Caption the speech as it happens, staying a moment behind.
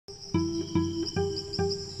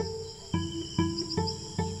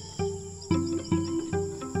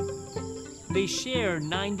They share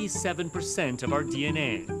 97% of our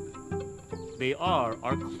DNA. They are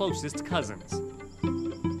our closest cousins.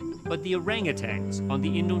 But the orangutans on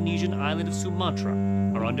the Indonesian island of Sumatra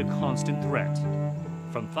are under constant threat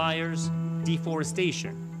from fires,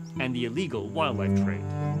 deforestation, and the illegal wildlife trade.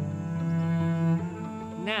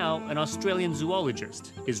 Now, an Australian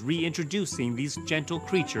zoologist is reintroducing these gentle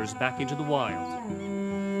creatures back into the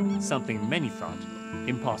wild, something many thought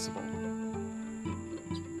impossible.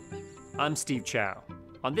 I'm Steve Chow.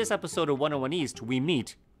 On this episode of 101 East, we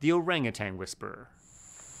meet the Orangutan Whisperer.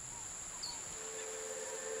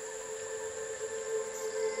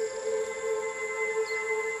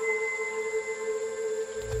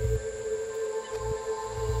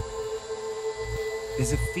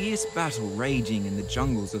 There's a fierce battle raging in the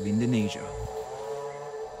jungles of Indonesia.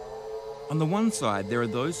 On the one side, there are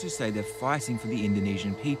those who say they're fighting for the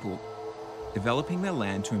Indonesian people, developing their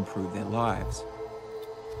land to improve their lives.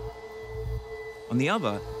 On the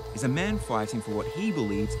other is a man fighting for what he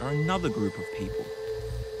believes are another group of people,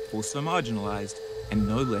 also marginalised and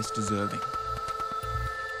no less deserving.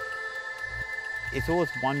 It's always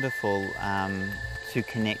wonderful to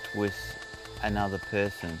connect with another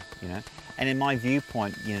person, you know. And in my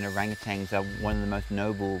viewpoint, you know, orangutans are one of the most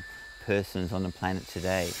noble persons on the planet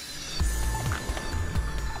today.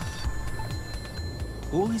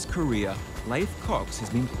 All his career, Leif Cocks has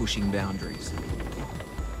been pushing boundaries.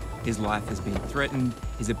 His life has been threatened,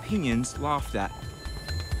 his opinions laughed at.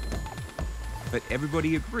 But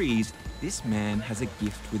everybody agrees this man has a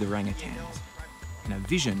gift with orangutans and a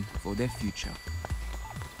vision for their future.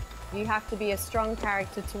 You have to be a strong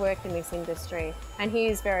character to work in this industry, and he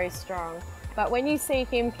is very strong. But when you see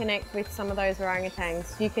him connect with some of those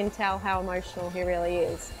orangutans, you can tell how emotional he really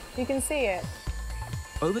is. You can see it.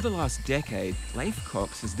 Over the last decade, Leif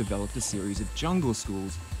Cocks has developed a series of jungle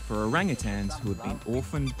schools for orangutans who have been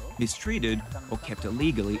orphaned, mistreated, or kept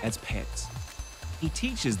illegally as pets. He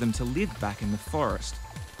teaches them to live back in the forest,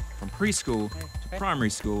 from preschool to primary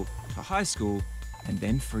school to high school, and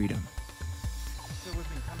then freedom.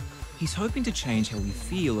 He's hoping to change how we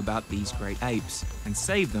feel about these great apes and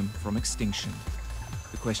save them from extinction.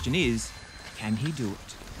 The question is, can he do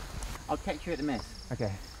it? I'll catch you at the mess.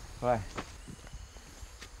 Okay, bye.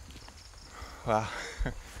 Well,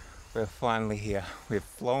 we're finally here. We've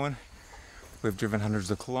flown, we've driven hundreds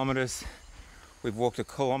of kilometres, we've walked a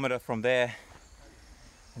kilometre from there,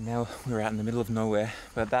 and now we're out in the middle of nowhere.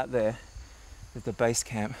 But that there is the base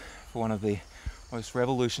camp for one of the most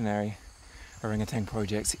revolutionary orangutan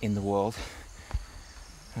projects in the world.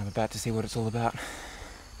 I'm about to see what it's all about.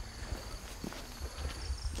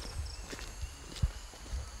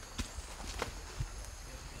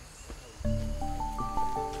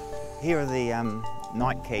 Here are the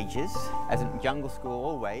night cages. As in jungle school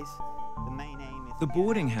always, the main aim is... The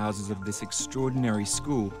boarding houses of this extraordinary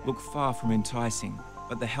school look far from enticing,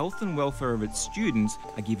 but the health and welfare of its students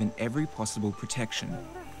are given every possible protection.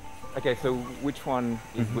 Okay, so which one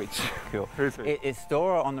is which? Cool. Who's who? It's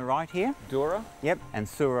Dora on the right here. Dora? Yep. And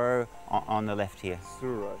Suro on the left here.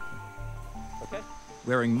 Suro. Okay.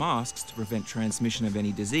 Wearing masks to prevent transmission of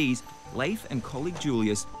any disease, Leif and colleague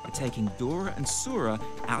Julius are taking Dora and Sura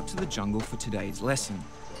out to the jungle for today's lesson.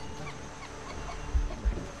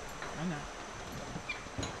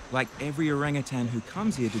 Like every orangutan who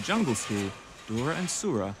comes here to jungle school, Dora and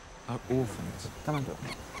Sura are orphans. Come on, Dora.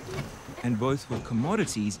 And both were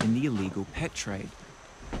commodities in the illegal pet trade.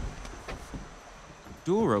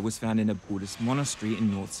 Dora was found in a Buddhist monastery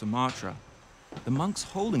in North Sumatra. The monks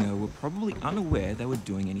holding her were probably unaware they were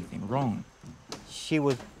doing anything wrong. She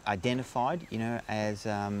was identified, you know, as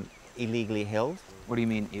illegally held. What do you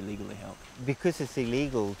mean illegally held? Because it's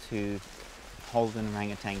illegal to hold an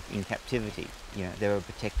orangutan in captivity. You know, they're a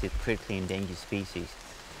protected, critically endangered species.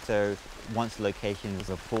 So once the location is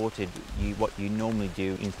reported, what you normally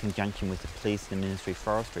do in conjunction with the police and the Ministry of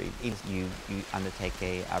Forestry is you undertake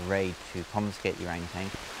a raid to confiscate the orangutan.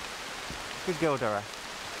 Good girl, Dora.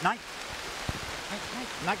 Night.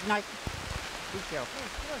 Night. Good girl.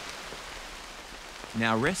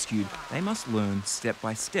 Now rescued, they must learn step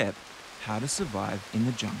by step how to survive in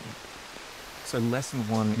the jungle. So lesson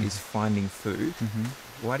one is finding food.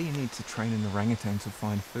 Why do you need to train an orangutan to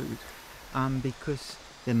find food? Because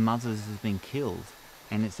their mothers has been killed,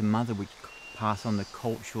 and it's the mother which pass on the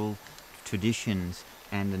cultural traditions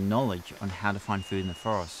and the knowledge on how to find food in the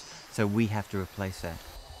forest. So we have to replace that.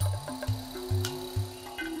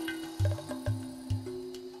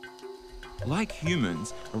 Like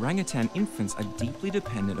humans, orangutan infants are deeply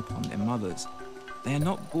dependent upon their mothers. They are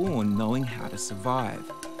not born knowing how to survive.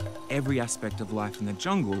 Every aspect of life in the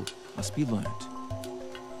jungle must be learnt.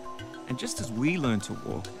 And just as we learn to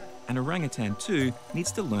walk, An orangutan too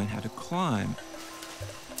needs to learn how to climb.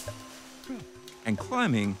 And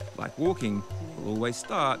climbing, like walking, will always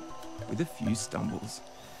start with a few stumbles.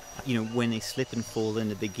 You know, when they slip and fall in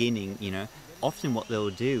the beginning, you know, often what they'll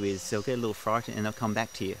do is they'll get a little frightened and they'll come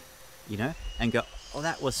back to you, you know, and go, oh,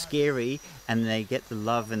 that was scary, and they get the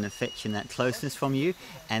love and affection, that closeness from you,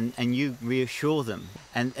 and you reassure them,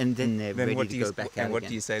 and then they're ready to go back out. And what again.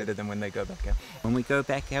 do you say to them when they go back out? When we go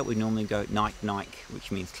back out, we normally go naik, which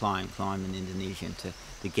means climb in Indonesian,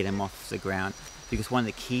 to get them off the ground. Because one of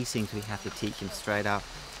the key things we have to teach them straight up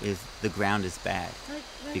is the ground is bad.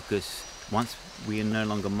 Because once we are no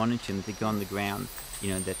longer monitoring them to go on the ground, you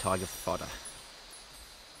know, they're tiger fodder.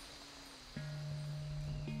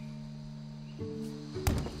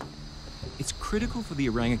 It's critical for the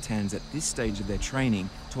orangutans at this stage of their training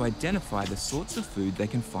to identify the sorts of food they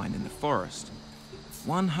can find in the forest.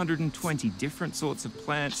 120 different sorts of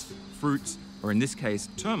plants, fruits, or in this case,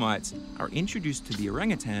 termites, are introduced to the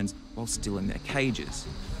orangutans while still in their cages.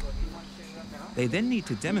 They then need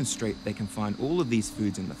to demonstrate they can find all of these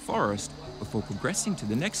foods in the forest before progressing to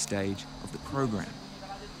the next stage of the program.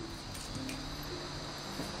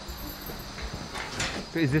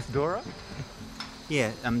 So is this Dora?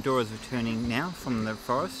 Yeah, Dora's returning now from the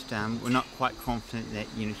forest. We're not quite confident that,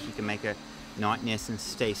 you know, she can make a night nest and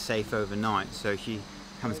stay safe overnight, so she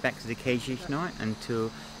comes back to the cage each night until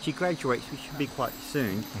she graduates, which should be quite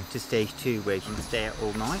soon, to stage 2, where she can stay out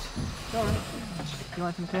all night. Dora, you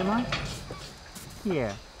want some termite?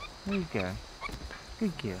 Yeah, there you go.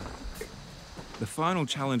 Good girl. The final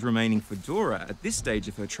challenge remaining for Dora at this stage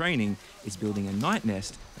of her training is building a night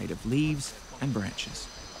nest made of leaves and branches.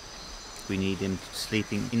 We need them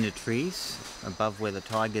sleeping in the trees above where the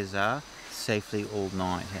tigers are safely all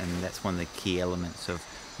night, and that's one of the key elements of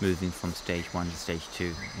moving from stage 1 to stage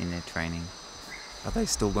 2 in their training. Are they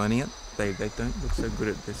still learning it? They don't look so good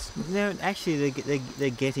at this. No, actually they're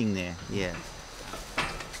getting there, yeah.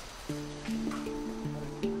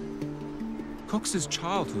 Cox's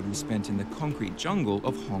childhood was spent in the concrete jungle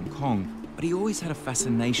of Hong Kong, but he always had a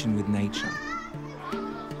fascination with nature.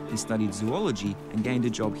 He studied zoology and gained a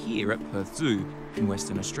job here at Perth Zoo in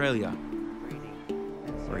Western Australia,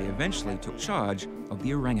 where he eventually took charge of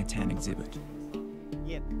the orangutan exhibit.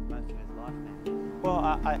 Yep, most of his life now. Well,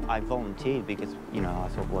 I volunteered because, you know, I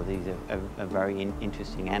thought, well, these are a very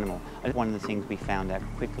interesting animal. One of the things we found out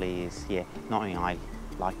quickly is, yeah, not only I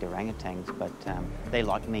liked orangutans, but they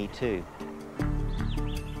like me too.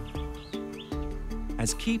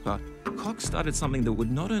 As keeper, Cocks started something that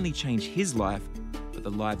would not only change his life, but the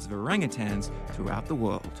lives of orangutans throughout the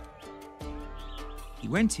world. He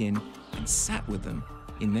went in and sat with them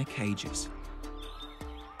in their cages.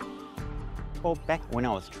 Well, back when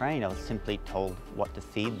I was trained, I was simply told what to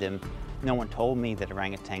feed them. No one told me that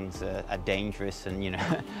orangutans are dangerous and, you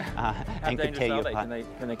know, and could tear you apart.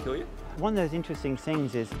 Can they kill you? One of those interesting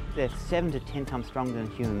things is they're 7 to 10 times stronger than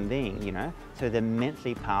a human being, you know, so they're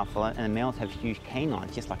mentally powerful, and the males have huge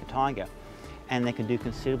canines, just like a tiger, and they can do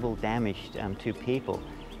considerable damage to people.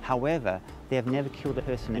 However, they have never killed a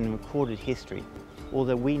person in recorded history,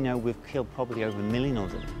 although we know we've killed probably over 1 million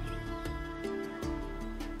of them.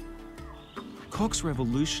 Cocks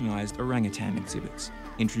revolutionised orangutan exhibits,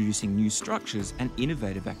 introducing new structures and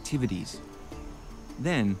innovative activities.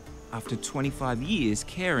 Then, after 25 years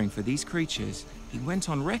caring for these creatures, he went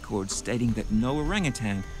on record stating that no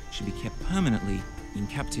orangutan should be kept permanently in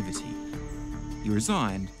captivity. He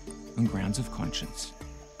resigned on grounds of conscience.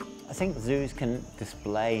 I think zoos can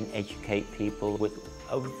display and educate people with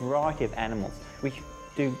a variety of animals, which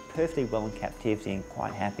do perfectly well in captivity and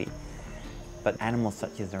quite happy. But animals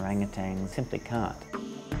such as orangutans simply can't.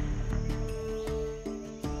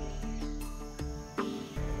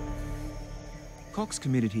 Cocks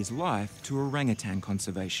committed his life to orangutan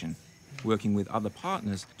conservation, working with other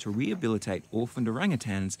partners to rehabilitate orphaned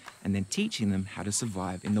orangutans and then teaching them how to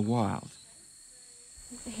survive in the wild.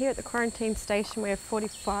 Here at the quarantine station we have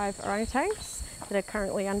 45 orangutans that are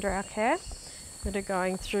currently under our care, that are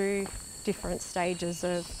going through different stages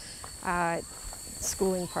of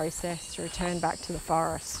schooling process to return back to the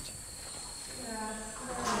forest.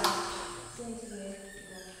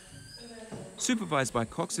 Supervised by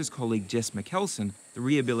Cox's colleague Jess McKelson, the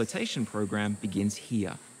rehabilitation program begins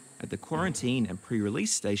here, at the quarantine and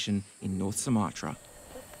pre-release station in North Sumatra.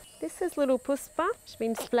 This is little Puspa, which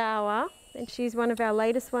means flower, and she's one of our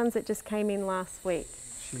latest ones that just came in last week.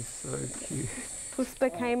 She's so cute.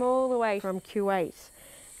 Puspa came all the way from Kuwait.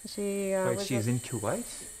 Wait, she's in Kuwait?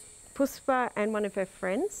 Puspa and one of her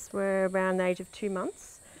friends were around the age of 2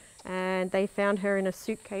 months, and they found her in a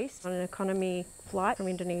suitcase on an economy flight from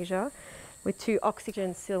Indonesia, with 2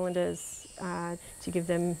 oxygen cylinders to give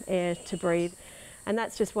them air to breathe. And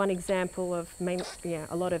that's just one example of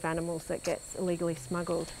a lot of animals that gets illegally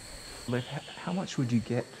smuggled. Leif, how much would you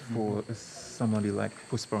get for somebody like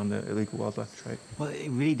Whisperer on the illegal wildlife trade? Well, it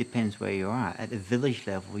really depends where you are. At the village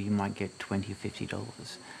level, you might get $20 or $50.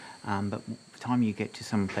 But by the time you get to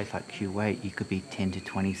some place like Kuwait, you could be $10,000 to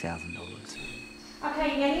 $20,000.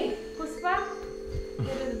 Okay, Yanni, Whisperer, go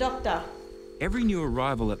to the doctor. Every new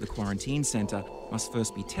arrival at the quarantine centre must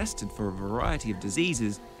first be tested for a variety of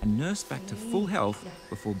diseases and nursed back to full health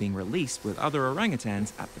before being released with other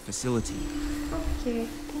orangutans at the facility. Okay,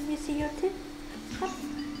 can you see your teeth? Up.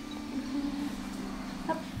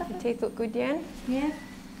 Up, up. Your teeth look good, Yan? Yeah.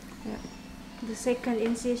 The second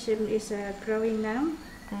incision is growing now.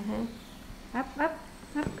 Up, up,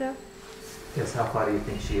 up, go. Yes, how far do you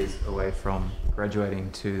think she is away from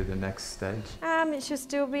graduating to the next stage? It should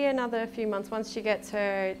still be another few months. Once she gets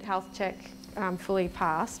her health check fully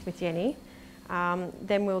passed with Yanni,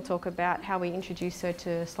 then we'll talk about how we introduce her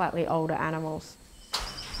to slightly older animals.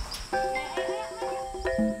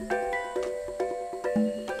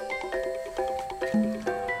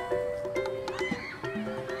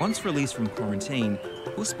 Once released from quarantine,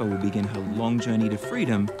 Whisperer will begin her long journey to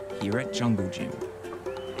freedom here at Jungle Gym.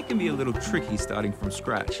 It can be a little tricky starting from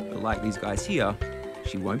scratch, but like these guys here,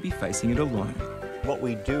 she won't be facing it alone. What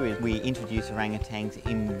we do is we introduce orangutans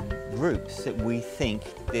in groups that we think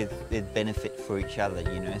there's benefit for each other,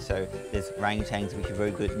 you know. So there's orangutans which are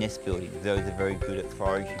very good at nest building, those are very good at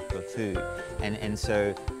foraging for food. And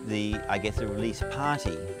so the release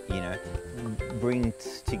party, you know,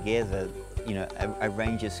 brings together, you know, a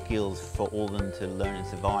range of skills for all of them to learn and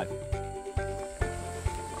survive.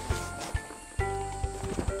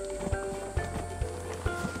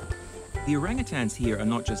 The orangutans here are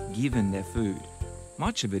not just given their food.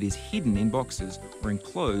 Much of it is hidden in boxes or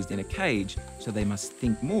enclosed in a cage, so they must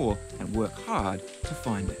think more and work hard to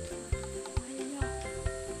find it.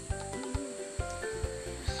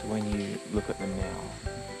 So when you look at them now,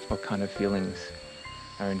 what kind of feelings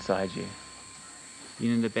are inside you?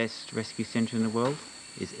 You know, the best rescue centre in the world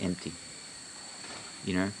is empty.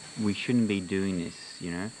 You know, we shouldn't be doing this,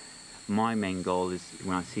 you know. My main goal is,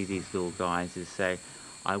 when I see these little guys, is say,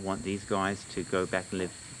 I want these guys to go back and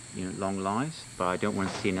live, you know, long lives, but I don't want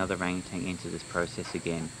to see another orangutan enter this process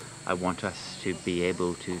again. I want us to be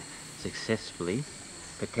able to successfully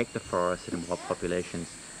protect the forest and wild populations,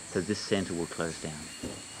 so this centre will close down.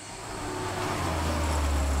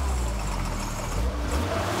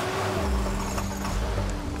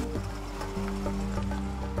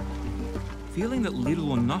 Feeling that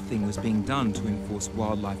little or nothing was being done to enforce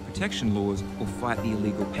wildlife protection laws or fight the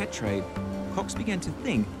illegal pet trade, Cocks began to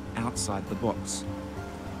think outside the box.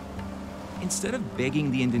 Instead of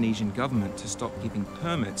begging the Indonesian government to stop giving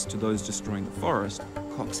permits to those destroying the forest,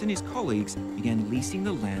 Cocks and his colleagues began leasing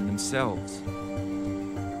the land themselves.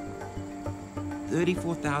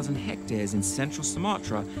 34,000 hectares in central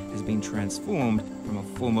Sumatra has been transformed from a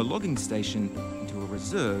former logging station into a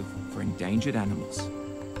reserve for endangered animals.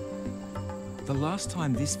 The last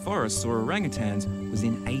time this forest saw orangutans was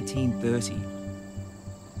in 1830.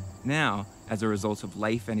 Now, as a result of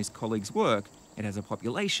Leif and his colleagues' work, it has a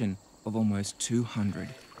population of almost 200.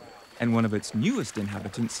 And one of its newest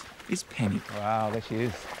inhabitants is Penny. Wow, there she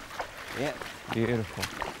is. Yeah. Beautiful.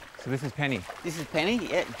 So this is Penny. This is Penny,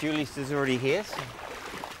 yeah. Julius is already here. So.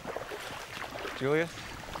 Julius?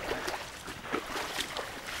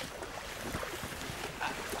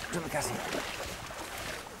 Terima kasih.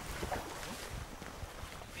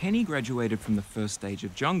 Penny graduated from the first stage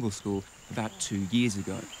of jungle school about 2 years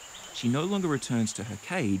ago. She no longer returns to her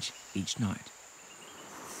cage each night.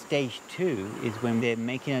 Stage 2 is when they're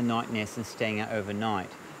making a night nest and staying out overnight,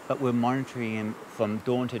 but we're monitoring them from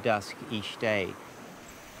dawn to dusk each day.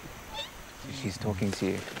 She's talking to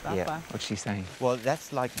you. Yeah. What's she saying? Well,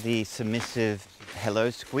 that's like the submissive hello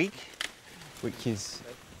squeak, which is...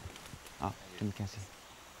 Oh, terima kasih.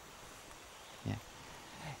 Yeah.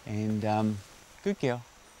 And good girl.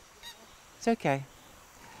 It's okay.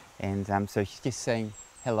 And so she's just saying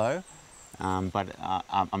hello, but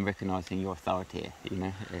I'm recognising your authority, you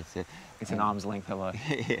know. It's an arm's length hello.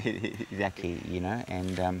 Exactly, you know, and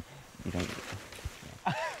you don't...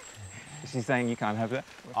 She's saying you can't have that?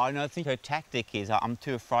 I know, I think her tactic is I'm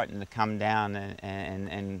too frightened to come down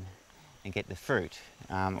and get the fruit,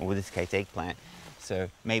 or in this case eggplant, so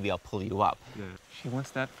maybe I'll pull you up. Yeah. She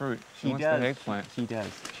wants that fruit. She wants does. that eggplant. She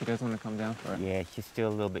does. She does want to come down for it. Yeah, she's still a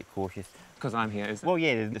little bit cautious. Because I'm here, is it? Well,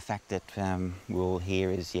 yeah, the fact that we're all here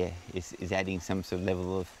is adding some sort of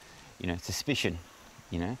level of, you know, suspicion,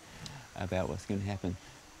 you know, about what's going to happen.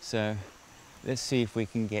 So Let's see if we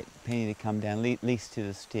can get Penny to come down, at least to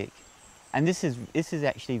the stick. And this is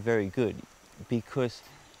actually very good, because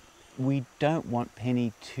we don't want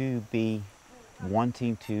Penny to be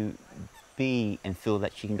wanting to be and feel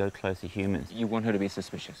that she can go close to humans. You want her to be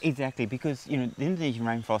suspicious? Exactly, because the Indonesian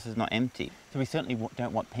rainforest is not empty, so we certainly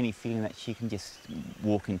don't want Penny feeling that she can just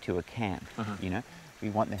walk into a camp. We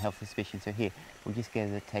want the health suspicion. So here, we'll just get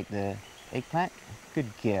her to take the eggplant. Good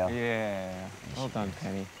girl. Yeah, well done,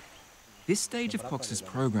 Penny. This stage of Cox's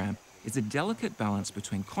program is a delicate balance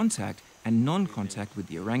between contact and non-contact with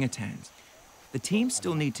the orangutans. The team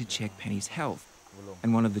still need to check Penny's health,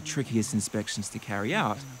 and one of the trickiest inspections to carry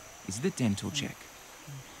out is the dental check.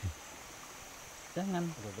 So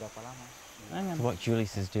what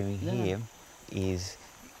Julius is doing here is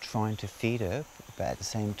trying to feed her, but at the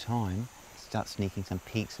same time start sneaking some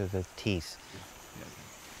peeks of the teeth.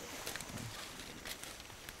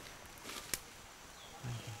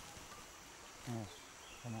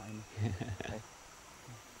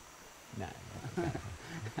 No.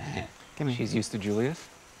 Come here. She's used to Julius?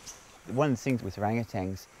 One of the things with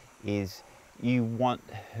orangutans is you want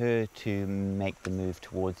her to make the move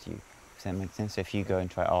towards you. Does that make sense? So if you go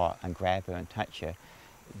and try and grab her and touch her,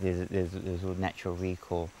 there's a natural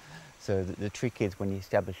recall. So the trick is, when you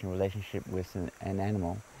establish a relationship with an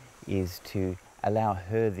animal, is to allow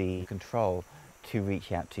her the control to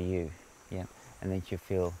reach out to you. Yeah, and then she'll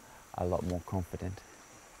feel a lot more confident.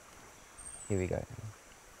 Here we go.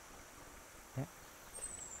 Yeah.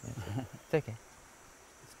 It's okay.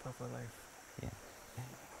 It's part of life. Yeah.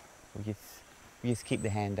 We just keep the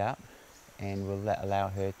hand up, and we'll allow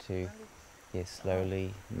her to,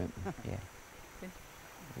 slowly, reach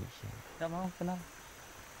out.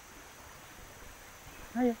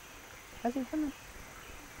 Ayo, kasih sana.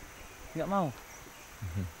 Nggak mau.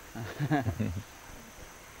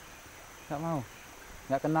 Nggak mau.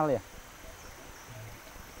 Nggak kenal ya?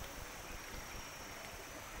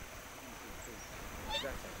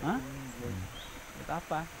 Hah? Itu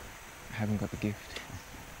apa? I haven't got the gift.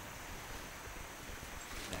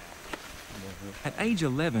 At age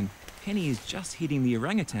 11, Penny is just hitting the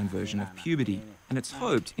orangutan version of puberty, and it's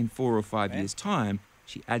hoped in 4 or 5 years' time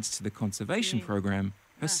she adds to the conservation program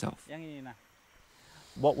herself.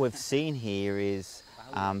 What we've seen here is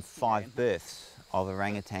 5 births of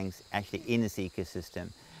orangutans actually in this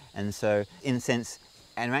ecosystem. And so, in a sense,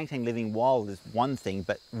 an orangutan living wild is one thing,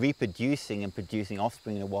 but reproducing and producing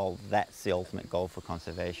offspring in the wild, that's the ultimate goal for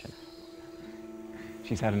conservation.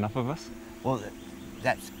 She's had enough of us? Well,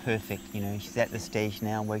 that's perfect. She's at the stage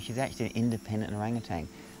now where she's actually an independent orangutan.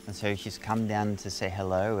 And so she's come down to say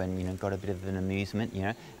hello and, got a bit of an amusement,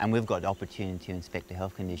 and we've got the opportunity to inspect the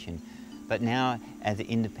health condition. But now, as an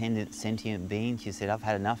independent, sentient being, she said, I've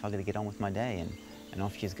had enough, I've got to get on with my day, and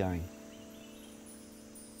off she's going.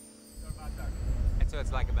 And so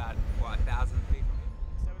it's like about, 1,000 feet from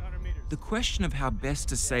here? 700 meters. The question of how best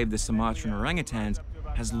to save the Sumatran orangutans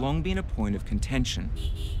has long been a point of contention.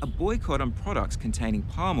 A boycott on products containing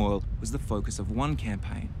palm oil was the focus of one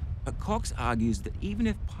campaign. But Cocks argues that even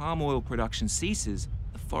if palm oil production ceases,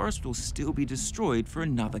 the forest will still be destroyed for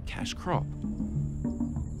another cash crop.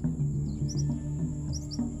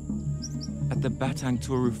 At the Batang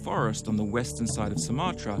Toru forest on the western side of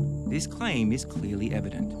Sumatra, this claim is clearly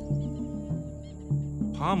evident.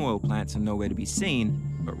 Palm oil plants are nowhere to be seen,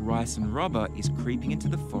 but rice and rubber is creeping into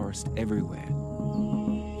the forest everywhere.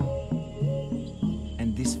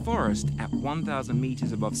 And this forest, at 1,000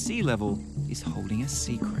 meters above sea level, is holding a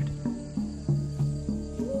secret.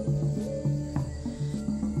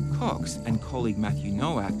 Cocks and colleague Matthew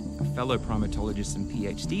Nowak, a fellow primatologist and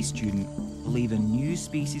PhD student, believe a new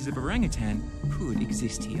species of orangutan could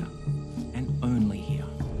exist here, and only here.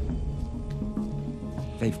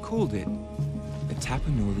 They've called it the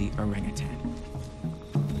Tapanuli orangutan.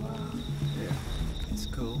 Yeah, it's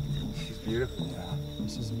cool. She's beautiful. Yeah.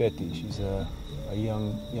 This is Betty. She's a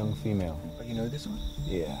young female. Oh, you know this one?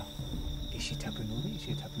 Yeah. Is she Tapanuli? Is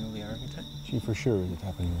she a Tapanuli orangutan? She for sure is a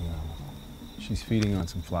Tapanuli orangutan. She's feeding on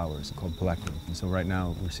some flowers called plectrum. And so right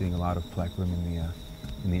now we're seeing a lot of plectrum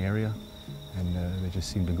in the area, and they just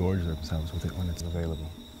seem to gorge themselves with it when it's available.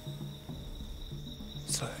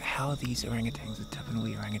 So how are these orangutans, the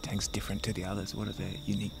Tapanuli orangutans, different to the others? What are their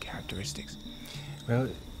unique characteristics? Well,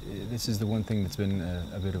 this is the one thing that's been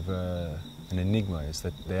a bit of an enigma, is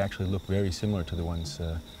that they actually look very similar to the ones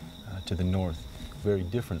to the north, very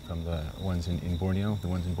different from the ones in Borneo. The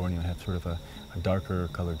ones in Borneo have sort of a darker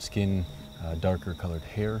colored skin, darker colored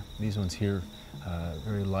hair. These ones here,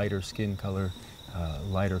 very lighter skin color,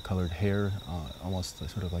 lighter colored hair, almost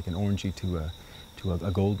sort of like an orangey to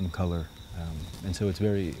a golden color. And so it's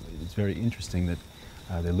very interesting that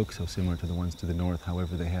they look so similar to the ones to the north.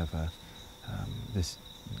 However, they have this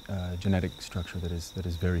genetic structure that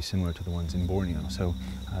is very similar to the ones in Borneo. So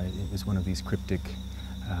it was one of these cryptic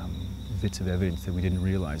bits of evidence that we didn't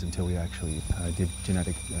realize until we actually did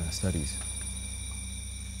genetic studies.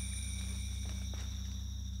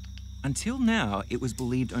 Until now, it was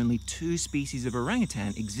believed only 2 species of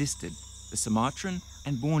orangutan existed, the Sumatran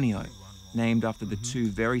and Borneo, named after the 2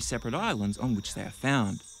 very separate islands on which they are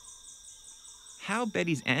found. How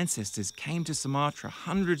Betty's ancestors came to Sumatra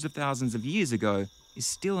hundreds of thousands of years ago is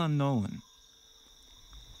still unknown.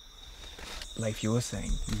 Leif, you were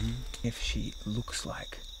saying, if she looks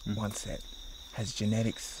like one set, has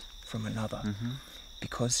genetics from another,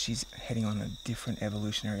 because she's heading on a different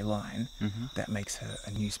evolutionary line, that makes her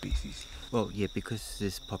a new species. Well, yeah, because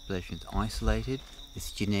this population is isolated,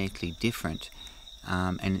 it's genetically different,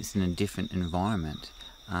 and it's in a different environment.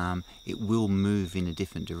 It will move in a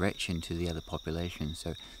different direction to the other population.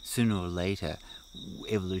 So sooner or later,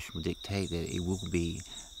 evolution will dictate that it will be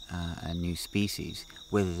a new species.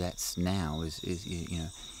 Whether that's now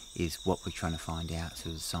is what we're trying to find out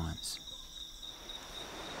through the science.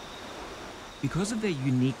 Because of their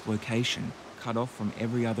unique location, cut off from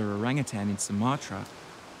every other orangutan in Sumatra,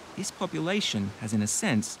 this population has, in a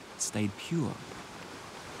sense, stayed pure.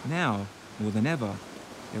 Now, more than ever,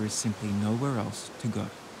 there is simply nowhere else to go.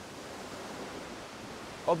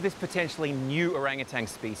 Of this potentially new orangutan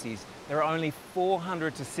species, there are only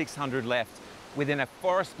 400 to 600 left within a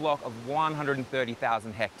forest block of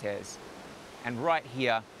 130,000 hectares. And right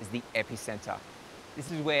here is the epicenter.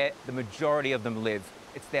 This is where the majority of them live.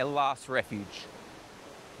 It's their last refuge.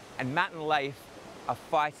 And Matt and Leif are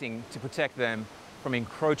fighting to protect them from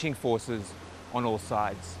encroaching forces on all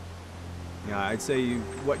sides. Yeah, I'd say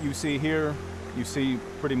what you see here, you see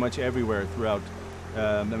pretty much everywhere throughout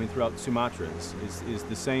throughout Sumatra is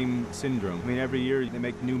the same syndrome. I mean, every year they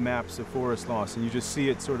make new maps of forest loss, and you just see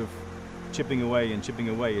it sort of chipping away and chipping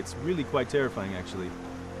away. It's really quite terrifying, actually.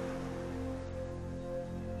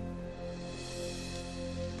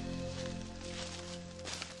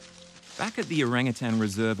 Back at the Orangutan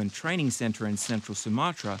Reserve and Training Centre in central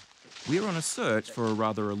Sumatra, we're on a search for a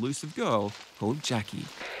rather elusive girl called Jackie.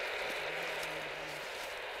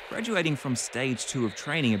 Graduating from stage 2 of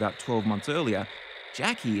training about 12 months earlier,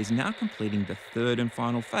 Jackie is now completing the 3rd and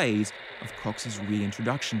final phase of Cox's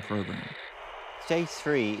reintroduction program. Stage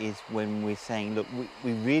 3 is when we're saying, look,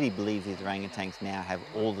 we really believe these orangutans now have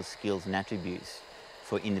all the skills and attributes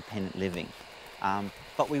for independent living.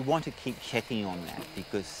 But we want to keep checking on that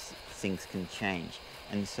because things can change.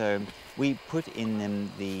 And so we put in them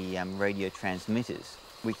the radio transmitters,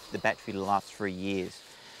 which the battery will last 3 years.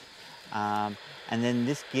 And then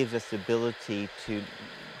this gives us the ability to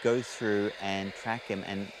go through and track them,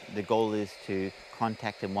 and the goal is to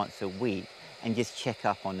contact them once a week and just check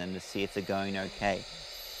up on them to see if they're going okay.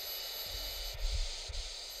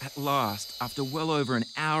 At last, after well over an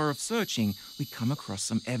hour of searching, we come across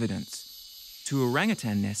some evidence. 2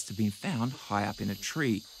 orangutan nests have been found high up in a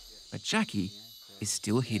tree, but Jackie is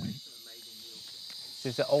still hidden.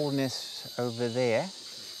 There's the old nest over there.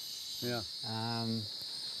 Yeah.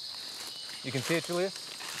 You can see it, Julius?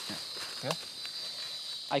 Yeah.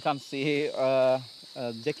 I can't see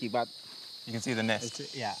Jackie, but You can see the nest.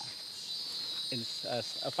 it's, yeah, it's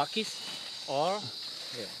a Pakis or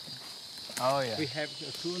Oh, yeah. we have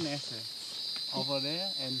 2 nests over there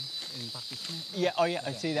and in Pakistan. Yeah, oh yeah,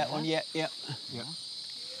 I see that one, yeah. Yeah.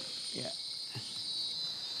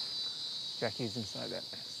 Jackie's inside that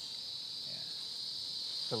nest.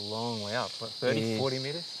 It's a long way up, what, 30, 40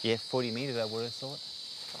 metres? Yeah, 40 metres I would have thought.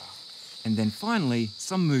 And then finally,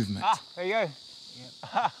 some movement. Ah, there you go.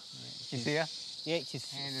 Ah, you see her? Yeah, it's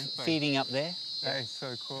just Hand in face. feeding up there. That is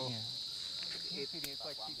so cool.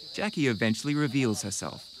 Jackie eventually reveals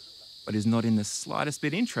herself, but is not in the slightest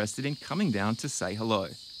bit interested in coming down to say hello.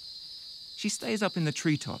 She stays up in the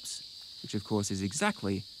treetops, which of course is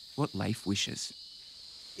exactly what Leif wishes.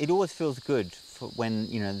 It always feels good for when,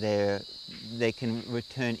 you know, they can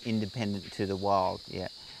return independent to the wild, yeah.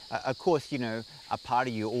 Of course, you know, a part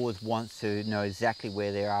of you always wants to know exactly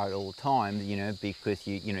where they are at all times, you know, because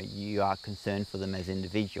you are concerned for them as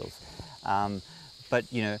individuals.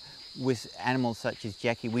 But, you know, with animals such as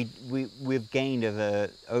Jackie, we've gained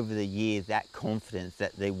over the years that confidence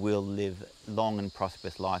that they will live long and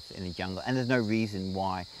prosperous lives in the jungle. And there's no reason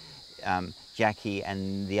why Jackie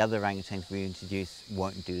and the other orangutans we introduced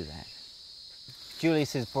won't do that.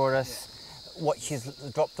 Julius has brought us what she's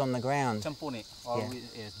dropped on the ground. Champone, or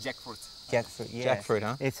Yeah. is jackfruit. Jackfruit, yeah. Jackfruit,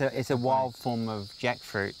 huh? It's a wild form of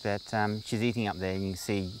jackfruit that she's eating up there. You can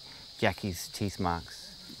see Jackie's teeth marks.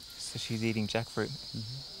 So she's eating jackfruit.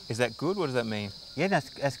 Is that good? What does that mean? Yeah,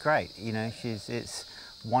 that's great. You know, it's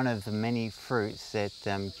one of the many fruits that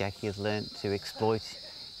Jackie has learnt to exploit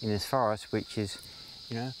in this forest, which is,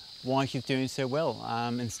 you know, why she's doing so well.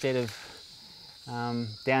 Instead of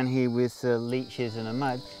down here with leeches and a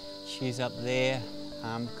mud, she's up there,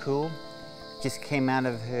 cool. Just came out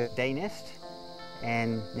of her day nest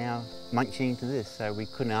and now munching into this, so we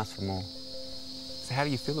couldn't ask for more. So how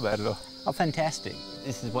do you feel about it all? Oh, fantastic.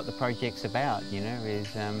 This is what the project's about, you know,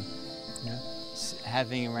 is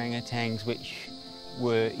having orangutans which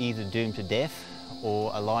were either doomed to death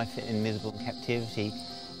or a life in miserable captivity,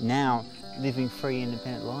 now living free,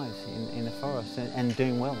 independent lives in the forest and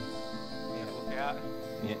doing well. Yeah, look out.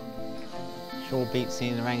 Yeah. Sure beats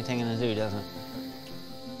seeing an orangutan in a zoo, doesn't it?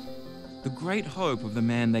 The great hope of the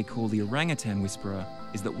man they call the Orangutan Whisperer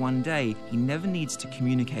is that one day he never needs to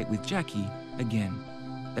communicate with Jackie again,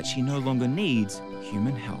 that she no longer needs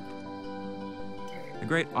human help. The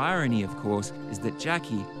great irony, of course, is that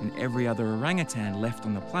Jackie and every other orangutan left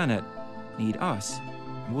on the planet need us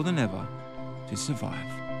more than ever to survive.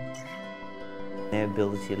 Their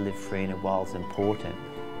ability to live free in the wild is important.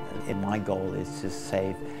 And my goal is to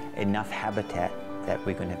save enough habitat that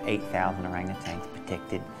we're going to have 8,000 orangutans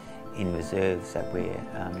protected in reserves that we're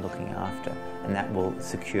looking after, and that will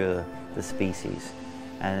secure the species.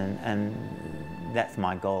 And that's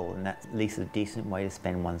my goal, and that's at least a decent way to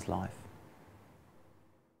spend one's life.